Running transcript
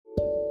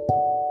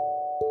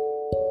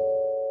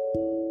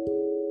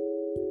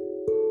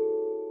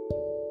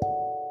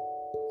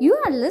You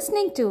are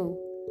listening to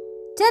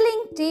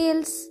Telling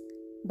Tales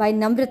by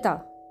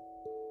Namrata.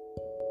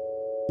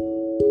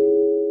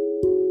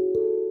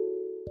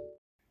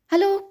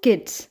 Hello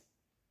kids.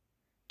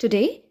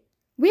 Today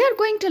we are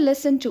going to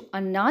listen to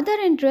another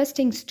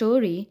interesting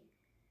story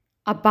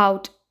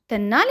about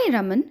Tenali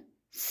Raman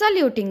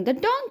saluting the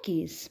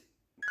donkeys.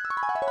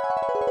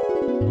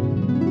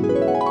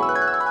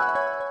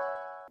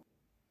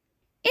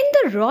 In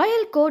the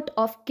royal court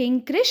of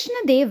King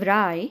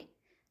Krishnadevaraya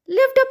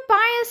lived a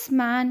pious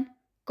man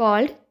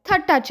called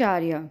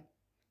Thattacharya.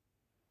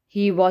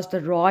 He was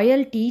the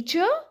royal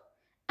teacher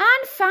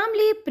and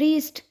family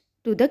priest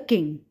to the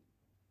king.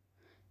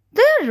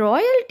 The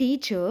royal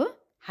teacher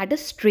had a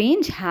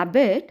strange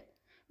habit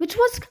which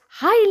was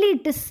highly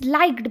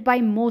disliked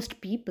by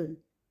most people.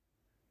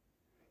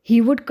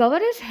 He would cover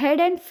his head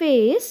and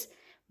face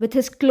with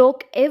his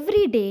cloak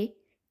every day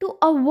to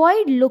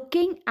avoid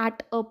looking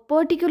at a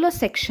particular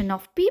section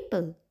of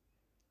people.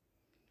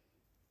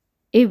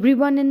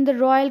 Everyone in the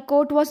royal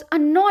court was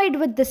annoyed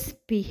with this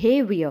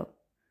behavior,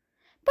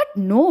 but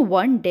no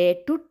one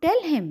dared to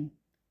tell him.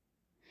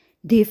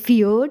 They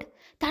feared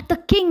that the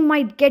king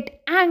might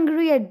get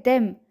angry at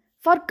them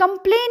for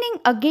complaining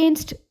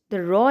against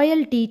the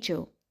royal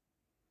teacher.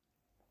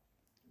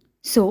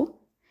 So,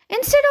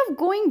 instead of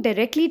going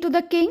directly to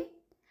the king,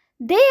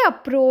 they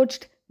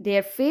approached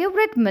their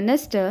favorite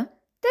minister,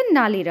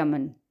 Tenali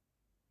Raman.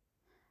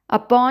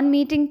 Upon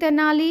meeting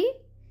Tenali,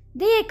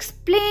 they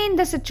explained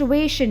the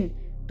situation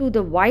to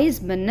the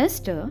wise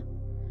minister,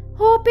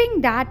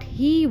 hoping that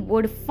he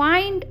would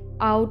find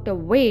out a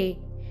way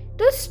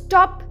to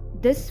stop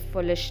this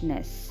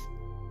foolishness.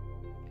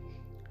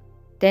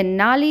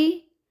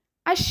 Tenali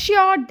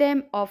assured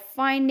them of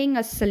finding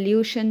a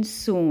solution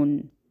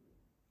soon.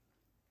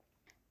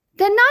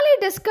 Tenali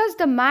discussed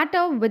the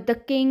matter with the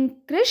King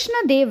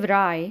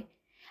Krishnadevaraya,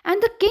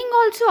 and the king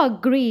also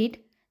agreed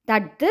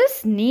that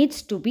this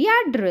needs to be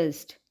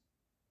addressed.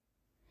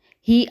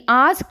 He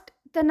asked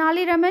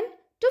Tenali Raman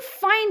to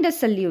find a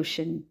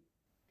solution.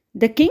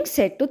 The king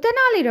said to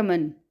Tenali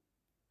Raman,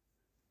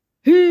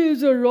 "He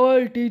is a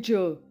royal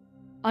teacher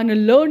and a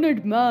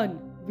learned man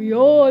we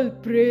all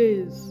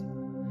praise.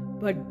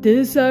 But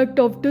this act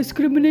of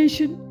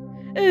discrimination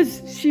is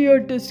sheer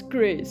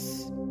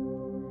disgrace.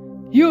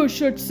 You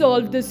should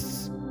solve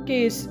this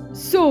case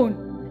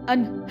soon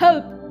and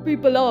help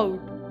people out,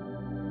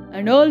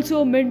 and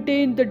also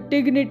maintain the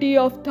dignity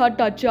of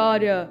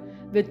Thattacharya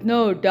with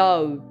no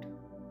doubt."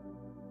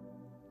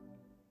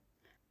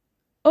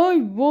 "I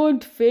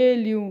won't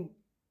fail you,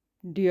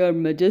 dear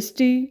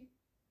Majesty,"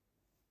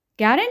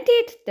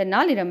 guaranteed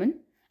Tenali Raman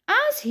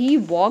as he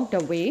walked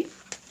away,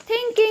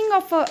 thinking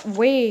of a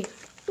way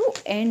to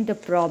end the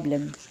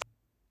problem.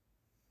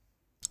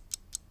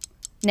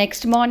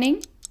 Next morning,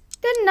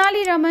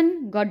 Tenali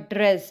Raman got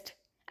dressed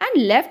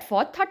and left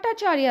for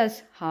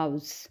Thattacharya's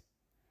house.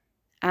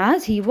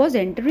 As he was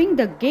entering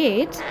the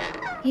gates,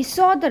 he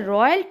saw the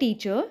royal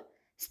teacher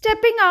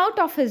stepping out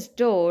of his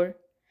door,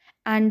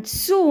 and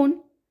soon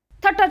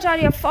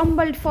Thattacharya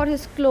fumbled for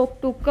his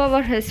cloak to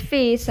cover his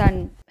face and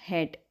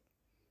head.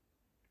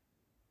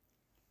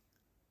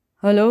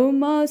 "Hello,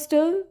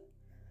 master.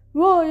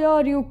 Why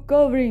are you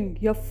covering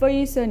your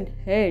face and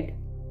head?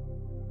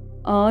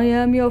 I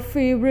am your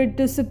favorite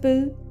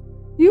disciple.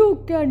 You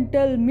can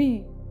tell me,"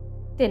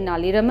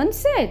 Tenali Raman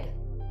said.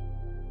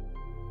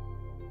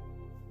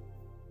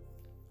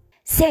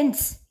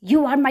 "Since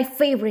you are my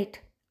favorite,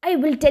 I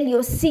will tell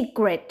you a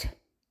secret."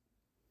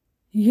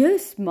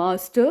 "Yes,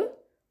 master.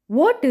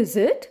 What is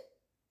it?"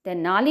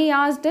 Tenali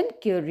asked in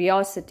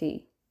curiosity.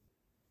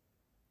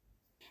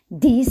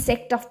 "These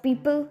sect of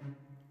people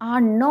are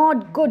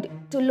not good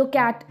to look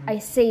at, I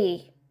say.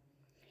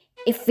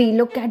 If we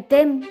look at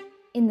them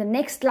in the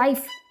next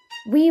life,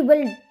 we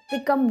will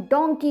become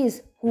donkeys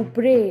who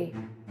pray.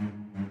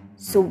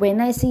 So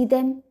when I see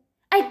them,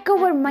 I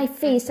cover my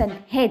face and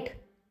head.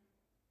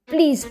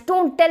 Please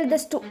don't tell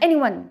this to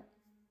anyone,"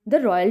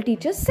 the royal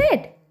teacher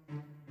said.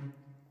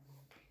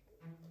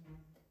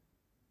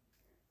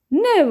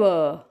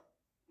 "Never,"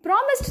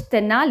 promised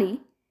Tenali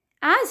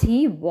as he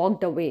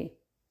walked away.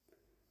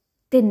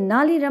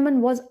 Tenali Raman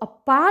was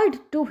appalled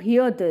to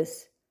hear this,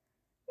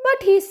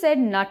 but he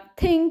said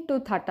nothing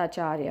to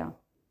Thattacharya.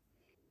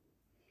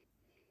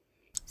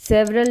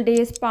 Several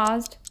days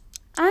passed,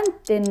 and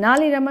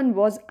Tenali Raman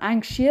was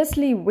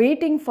anxiously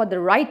waiting for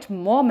the right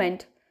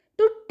moment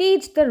to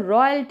teach the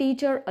royal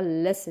teacher a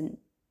lesson.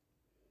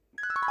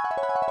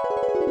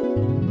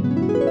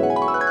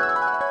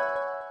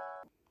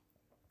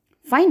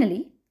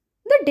 Finally,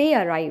 the day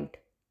arrived.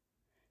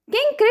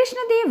 King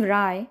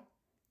Krishnadevaraya,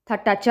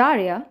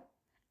 Thattacharya,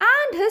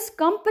 and his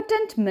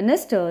competent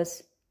ministers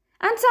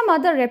and some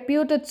other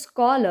reputed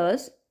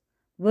scholars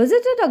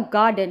visited a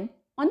garden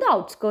on the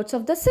outskirts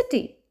of the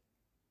city.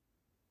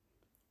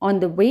 On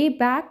the way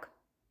back,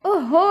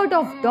 a herd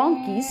of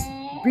donkeys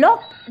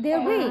blocked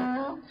their way.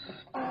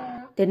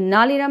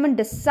 Tenali Raman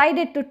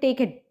decided to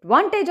take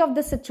advantage of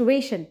the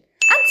situation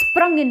and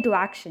sprung into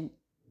action.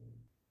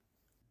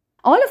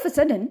 All of a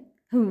sudden,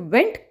 he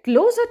went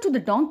closer to the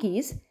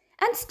donkeys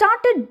and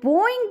started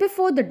bowing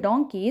before the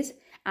donkeys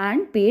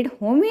and paid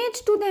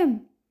homage to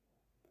them.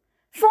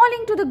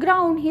 Falling to the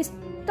ground, he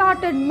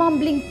started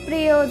mumbling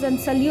prayers and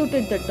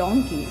saluted the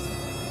donkeys.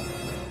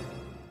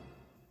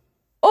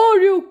 Are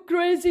you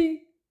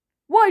crazy?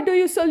 Why do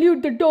you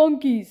salute the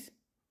donkeys?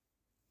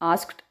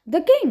 Asked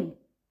the king.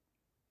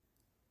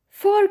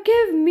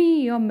 Forgive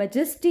me, your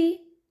majesty,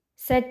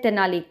 said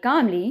Tenali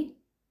calmly,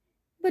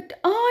 but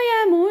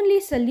I am only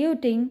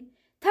saluting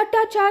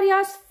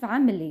Thatacharya's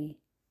family.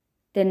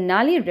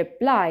 Tenali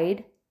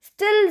replied,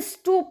 still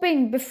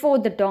stooping before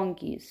the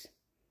donkeys.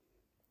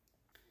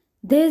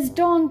 This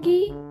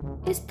donkey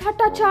is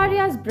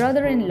Thatacharya's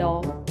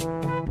brother-in-law.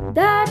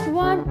 That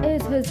one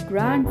is his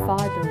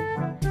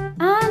grandfather,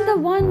 and the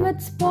one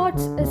with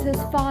spots is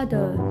his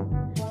father.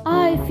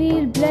 I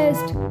feel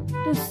blessed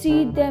to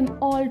see them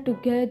all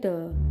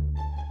together,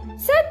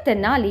 said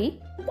Tenali,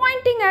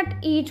 pointing at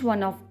each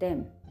one of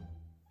them.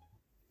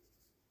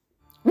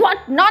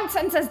 What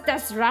nonsense is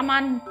this,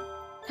 Raman?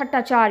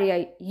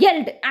 Thatacharya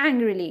yelled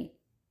angrily.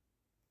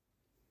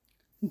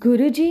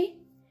 Guruji,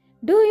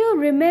 do you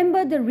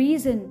remember the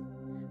reason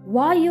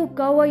why you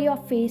cover your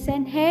face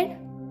and head?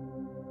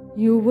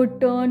 You would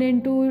turn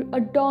into a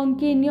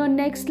donkey in your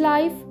next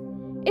life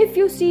if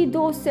you see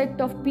those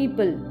sect of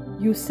people,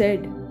 you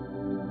said.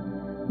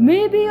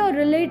 Maybe your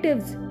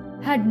relatives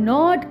had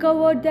not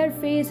covered their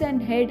face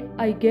and head,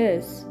 I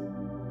guess.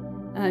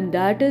 And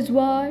that is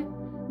why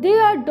they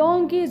are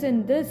donkeys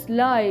in this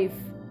life,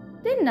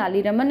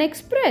 Tenali Raman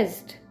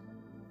expressed.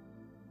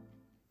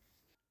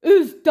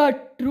 Is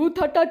that true,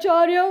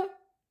 Thatacharya?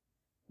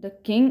 The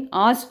king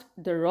asked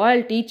the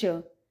royal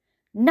teacher,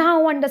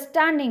 now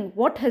understanding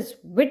what his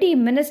witty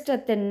minister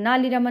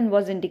Tenali Raman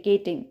was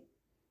indicating.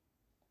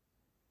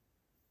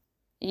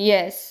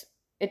 Yes,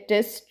 it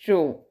is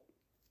true,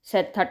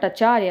 said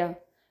Thatacharya,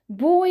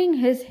 bowing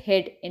his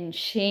head in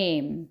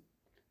shame.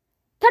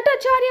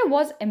 Thatacharya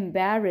was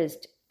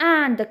embarrassed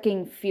and the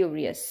king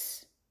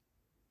furious.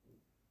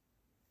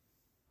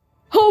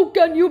 How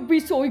can you be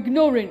so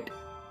ignorant,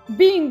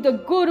 being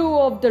the guru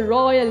of the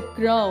royal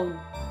crown?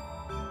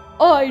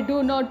 I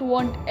do not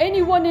want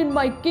anyone in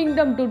my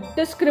kingdom to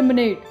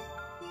discriminate,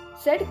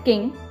 said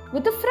king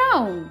with a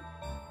frown.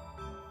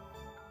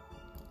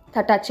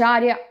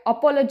 Thatacharya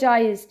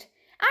apologized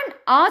and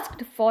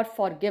asked for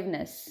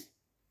forgiveness.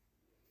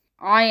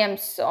 I am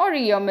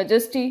sorry, your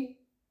majesty.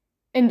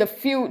 In the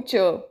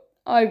future,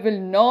 I will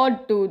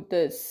not do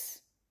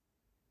this.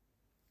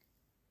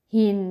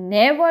 He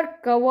never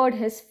covered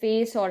his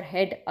face or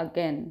head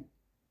again.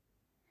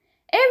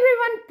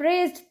 Everyone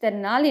praised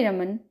Tenali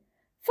Raman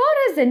for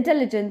his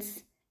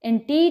intelligence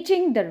in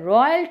teaching the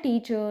royal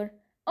teacher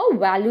a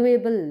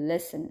valuable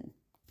lesson.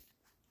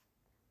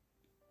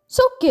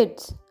 So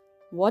kids,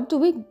 what do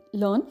we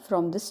learn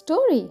from this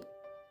story?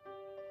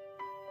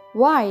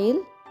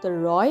 While the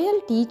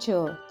royal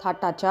teacher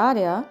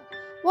Thatacharya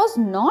was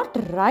not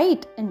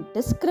right in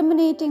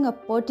discriminating a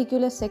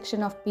particular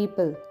section of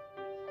people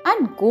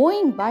and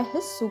going by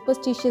his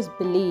superstitious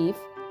belief,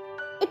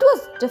 it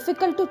was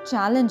difficult to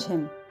challenge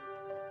him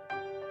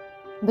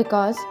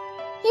because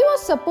he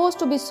was supposed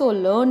to be so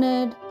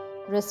learned,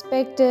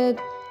 respected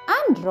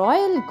and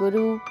royal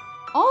guru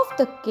of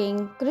the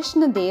King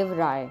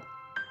Krishnadevaraya.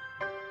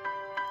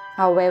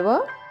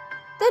 However,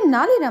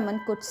 Tenali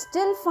Raman could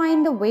still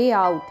find a way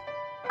out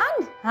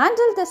and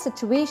handle the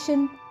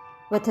situation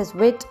with his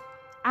wit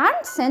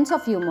and sense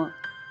of humor,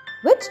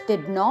 which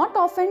did not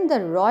offend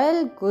the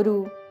royal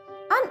guru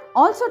and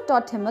also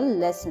taught him a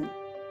lesson.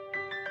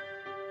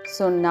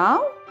 So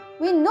now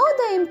we know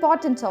the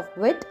importance of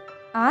wit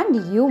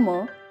and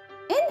humor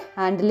in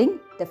handling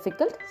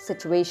difficult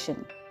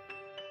situations.